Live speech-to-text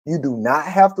You do not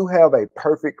have to have a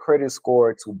perfect credit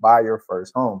score to buy your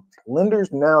first home.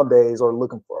 Lenders nowadays are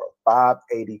looking for a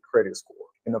 580 credit score.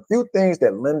 And a few things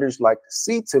that lenders like to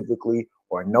see typically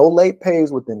are no late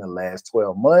pays within the last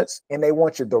 12 months, and they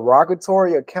want your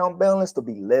derogatory account balance to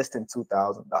be less than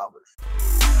 $2,000.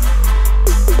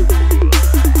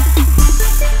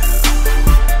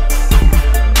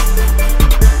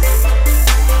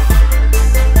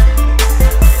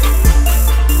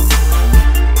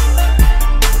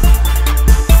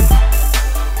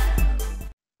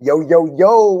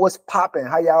 Yo, what's poppin'?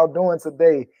 How y'all doing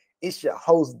today? It's your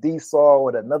host D-Saw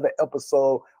with another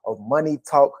episode of Money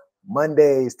Talk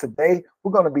Mondays. Today,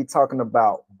 we're going to be talking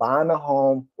about buying a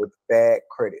home with bad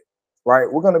credit,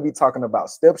 right? We're going to be talking about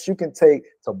steps you can take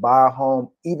to buy a home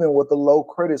even with a low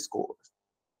credit scores.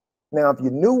 Now, if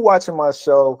you're new watching my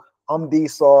show, I'm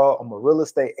D-Saw. I'm a real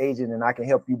estate agent, and I can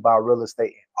help you buy real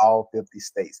estate in all 50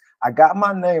 states. I got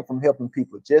my name from helping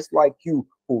people just like you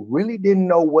who really didn't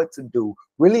know what to do,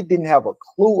 really didn't have a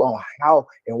clue on how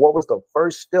and what was the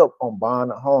first step on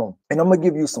buying a home. And I'm going to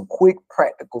give you some quick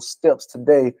practical steps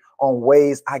today on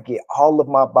ways I get all of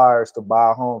my buyers to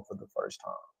buy a home for the first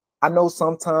time. I know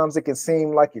sometimes it can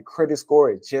seem like your credit score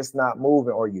is just not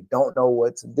moving or you don't know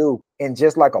what to do. And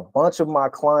just like a bunch of my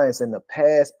clients in the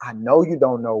past, I know you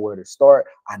don't know where to start.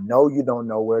 I know you don't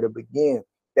know where to begin.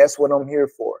 That's what I'm here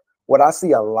for. What I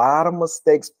see a lot of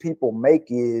mistakes people make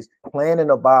is planning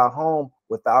to buy a home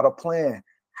without a plan.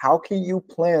 How can you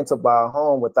plan to buy a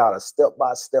home without a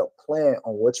step-by-step plan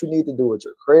on what you need to do with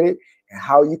your credit and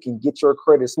how you can get your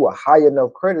credit to a high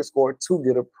enough credit score to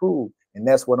get approved? And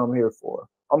that's what I'm here for.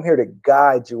 I'm here to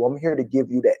guide you. I'm here to give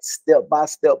you that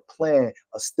step-by-step plan,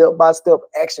 a step-by-step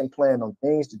action plan on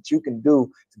things that you can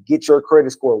do to get your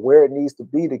credit score where it needs to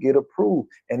be to get approved.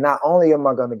 And not only am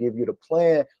I going to give you the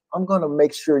plan, I'm going to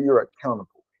make sure you're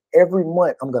accountable. Every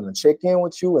month, I'm going to check in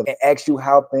with you and ask you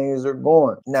how things are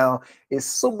going. Now, it's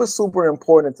super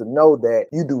important to know that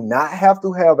you do not have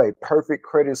to have a perfect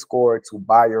credit score to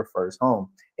buy your first home.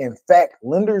 In fact,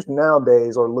 lenders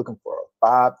nowadays are looking for a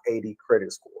 580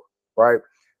 credit score, right?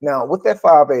 Now, with that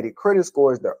 580 credit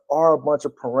scores, there are a bunch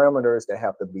of parameters that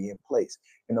have to be in place.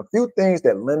 And a few things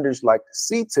that lenders like to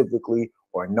see typically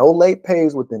are no late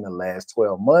pays within the last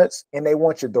 12 months, and they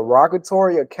want your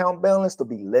derogatory account balance to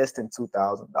be less than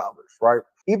 $2,000, right?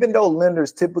 Even though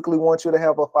lenders typically want you to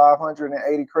have a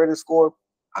 580 credit score,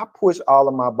 I push all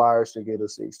of my buyers to get a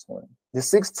 620. The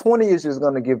 620 is just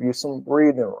going to give you some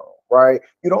breathing room, right?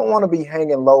 You don't want to be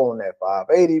hanging low on that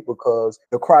 580 because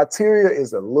the criteria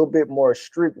is a little bit more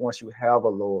strict once you have a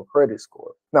lower credit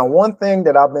score. Now, one thing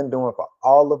that I've been doing for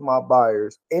all of my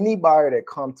buyers, any buyer that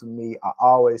come to me, I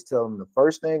always tell them the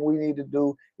first thing we need to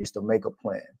do is to make a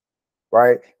plan,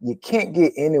 right? You can't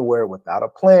get anywhere without a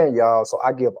plan, y'all. So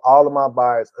I give all of my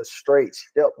buyers a straight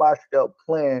step-by-step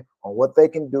plan on what they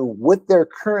can do with their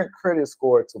current credit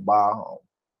score to buy a home.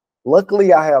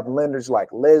 Luckily, I have lenders like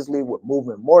Leslie with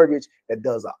Movement Mortgage that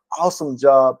does an awesome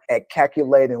job at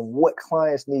calculating what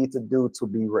clients need to do to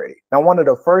be ready. Now, one of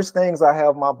the first things I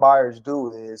have my buyers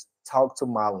do is talk to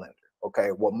my lender. Okay,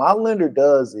 what my lender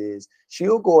does is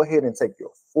she'll go ahead and take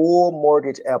your full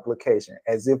mortgage application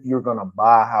as if you're going to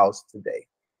buy a house today,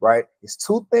 right? It's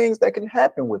two things that can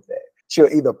happen with that. She'll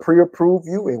either pre-approve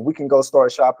you and we can go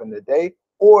start shopping today,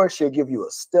 or she'll give you a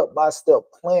step-by-step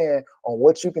plan on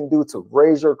what you can do to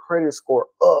raise your credit score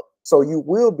up so you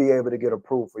will be able to get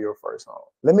approved for your first home.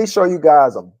 Let me show you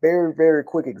guys a very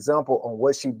quick example on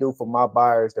what she do for my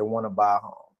buyers that want to buy a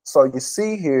home. So you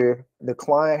see here, the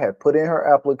client had put in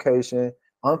her application.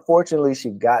 Unfortunately,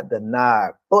 she got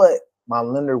denied, but my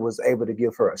lender was able to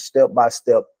give her a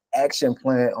step-by-step action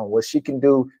plan on what she can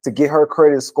do to get her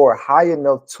credit score high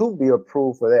enough to be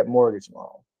approved for that mortgage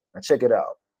loan. Now check it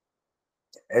out.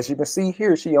 As you can see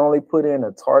here, she only put in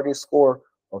a target score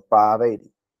of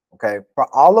 580. Okay. For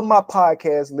all of my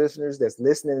podcast listeners that's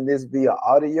listening to this via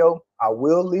audio, I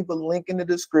will leave a link in the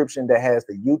description that has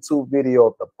the YouTube video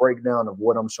of the breakdown of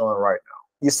what I'm showing right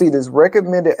now. You see, this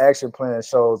recommended action plan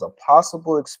shows a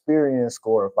possible experience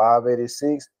score of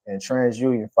 586 and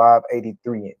TransUnion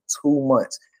 583 in 2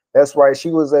 months. That's right.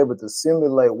 She was able to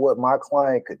simulate what my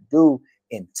client could do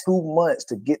in 2 months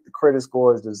to get the credit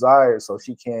score as desired so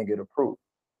she can get approved.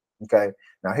 Okay,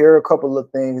 now here are a couple of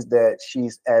things that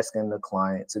she's asking the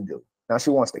client to do. Now she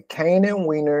wants the Kane and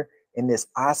Wiener in this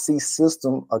IC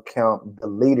system account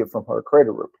deleted from her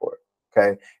credit report.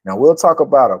 Okay, now we'll talk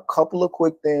about a couple of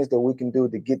quick things that we can do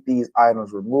to get these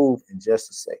items removed in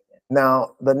just a second.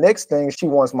 Now, the next thing, she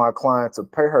wants my client to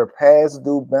pay her past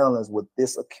due balance with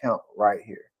this account right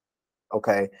here.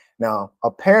 Okay, now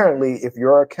apparently if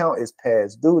your account is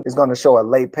past due, it's going to show a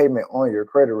late payment on your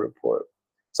credit report.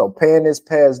 So paying this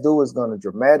past due is going to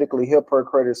dramatically help her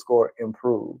credit score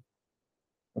improve.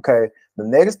 Okay, the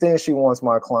next thing she wants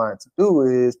my client to do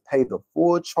is pay the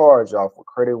full charge off with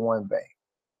Credit One Bank,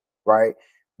 right?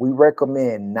 We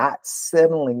recommend not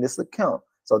settling this account.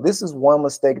 So this is one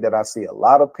mistake that I see a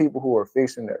lot of people who are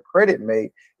fixing their credit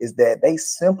make, is that they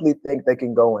simply think they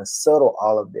can go and settle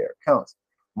all of their accounts.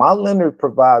 My lender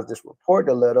provides this report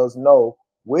to let us know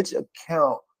which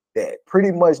account that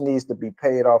pretty much needs to be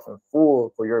paid off in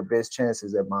full for your best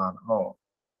chances at buying a home.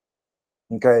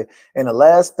 Okay, and the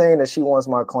last thing that she wants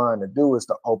my client to do is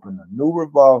to open a new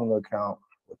revolving account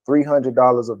with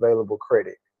 $300 available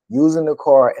credit, using the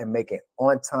card and making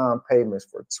on-time payments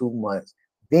for 2 months,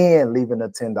 then leaving a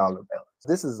 $10 balance.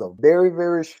 This is a very,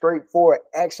 very straightforward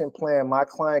action plan my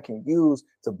client can use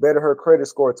to better her credit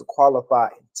score to qualify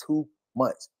in 2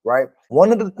 months, right?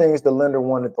 One of the things the lender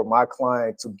wanted for my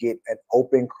client to get an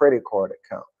open credit card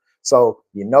account. So,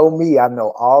 you know me, I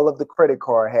know all of the credit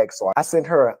card hacks. So I sent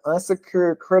her an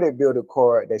unsecured credit builder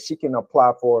card that she can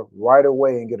apply for right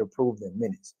away and get approved in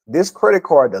minutes. This credit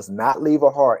card does not leave a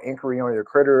hard inquiry on your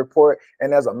credit report.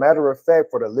 And as a matter of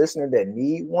fact, for the listener that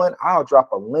need one, I'll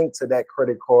drop a link to that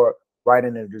credit card right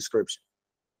in the description.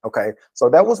 Okay, so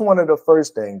that was one of the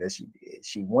first things that she did.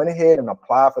 She went ahead and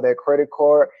applied for that credit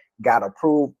card, got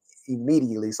approved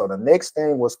immediately. So the next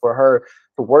thing was for her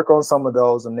to work on some of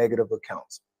those negative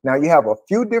accounts. Now you have a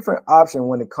few different options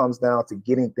when it comes down to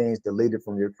getting things deleted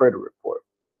from your credit report.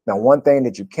 Now, one thing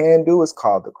that you can do is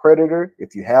call the creditor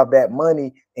if you have that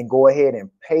money and go ahead and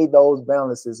pay those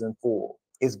balances in full.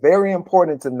 It's very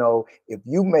important to know if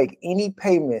you make any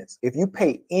payments, if you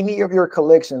pay any of your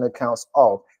collection accounts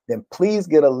off, then please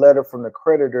get a letter from the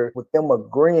creditor with them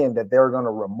agreeing that they're going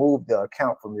to remove the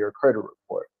account from your credit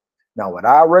report. Now, what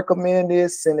I recommend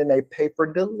is sending a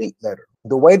paper delete letter.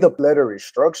 The way the letter is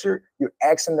structured, you're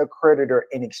asking the creditor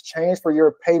in exchange for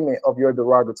your payment of your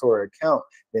derogatory account,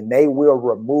 then they will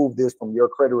remove this from your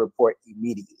credit report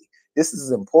immediately. This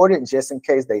is important just in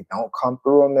case they don't come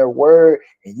through on their word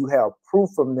and you have proof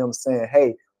from them saying,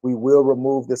 hey, we will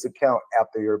remove this account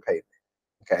after your payment.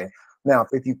 Okay. Now,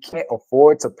 if you can't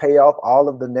afford to pay off all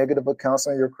of the negative accounts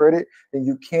on your credit, then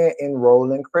you can't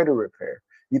enroll in credit repair.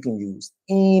 You can use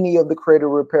any of the credit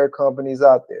repair companies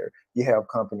out there. You have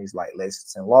companies like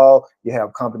Lexington Law. You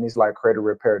have companies like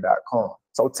creditrepair.com.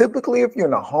 So typically, if you're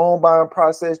in a home buying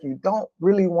process, you don't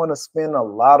really want to spend a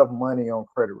lot of money on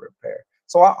credit repair.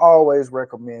 So I always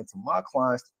recommend to my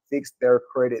clients to fix their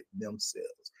credit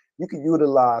themselves. You can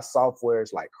utilize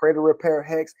softwares like Credit Repair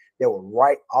Hacks that will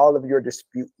write all of your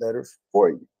dispute letters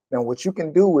for you. Now, what you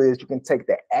can do is you can take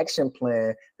the action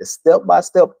plan, the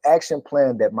step-by-step action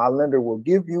plan that my lender will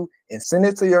give you, and send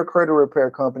it to your credit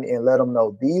repair company and let them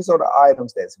know these are the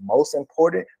items that's most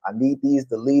important. I need these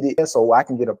deleted so I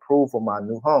can get approved for my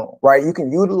new home, right? You can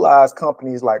utilize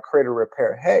companies like Credit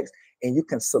Repair Hacks, and you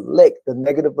can select the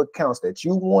negative accounts that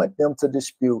you want them to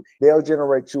dispute. They'll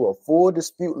generate you a full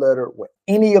dispute letter with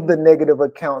any of the negative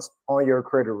accounts on your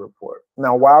credit report.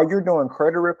 Now, while you're doing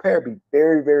credit repair, be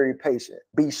very, very patient.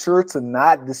 Be sure to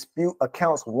not dispute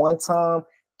accounts one time.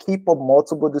 Keep a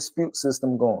multiple dispute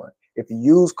system going. If you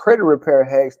use Credit Repair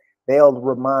Hacks, they'll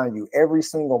remind you every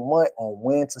single month on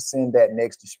when to send that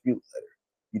next dispute letter.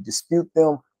 You dispute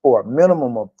them for a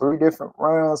minimum of 3 different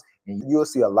rounds, and you'll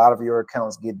see a lot of your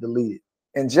accounts get deleted.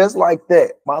 And just like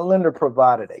that, my lender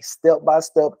provided a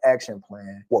step-by-step action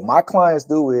plan. What my clients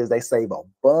do is they save a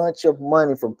bunch of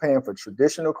money from paying for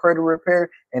traditional credit repair,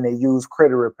 and they use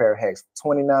Credit Repair Hacks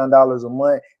for $29 a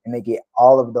month, and they get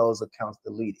all of those accounts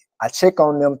deleted. I check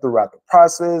on them throughout the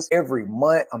process. Every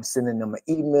month, I'm sending them an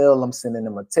email, I'm sending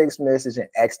them a text message, and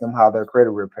asking them how their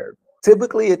credit repair.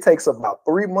 Typically, it takes about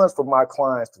 3 months for my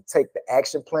clients to take the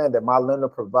action plan that my lender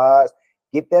provides,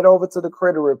 get that over to the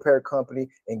credit repair company,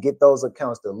 and get those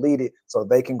accounts deleted so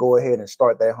they can go ahead and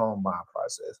start their home buying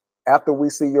process. After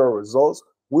we see your results,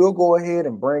 we'll go ahead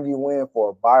and bring you in for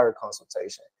a buyer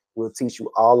consultation. We'll teach you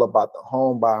all about the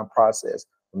home buying process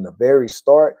from the very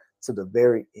start to the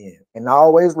very end. And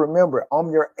always remember, I'm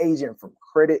your agent from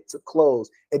credit to close.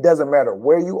 It doesn't matter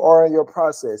where you are in your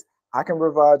process. I can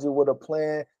provide you with a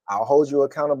plan. I'll hold you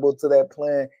accountable to that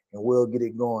plan, and we'll get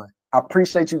it going. I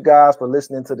appreciate you guys for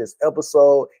listening to this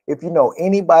episode. If you know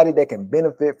anybody that can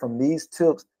benefit from these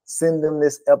tips, send them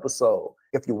this episode.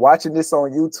 If you're watching this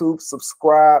on YouTube,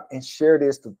 subscribe and share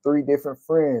this to 3 different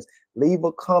friends. Leave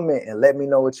a comment and let me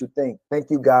know what you think. Thank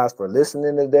you guys for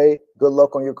listening today. Good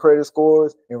luck on your credit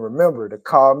scores. And remember to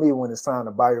call me when it's time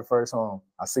to buy your first home.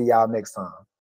 I'll see y'all next time.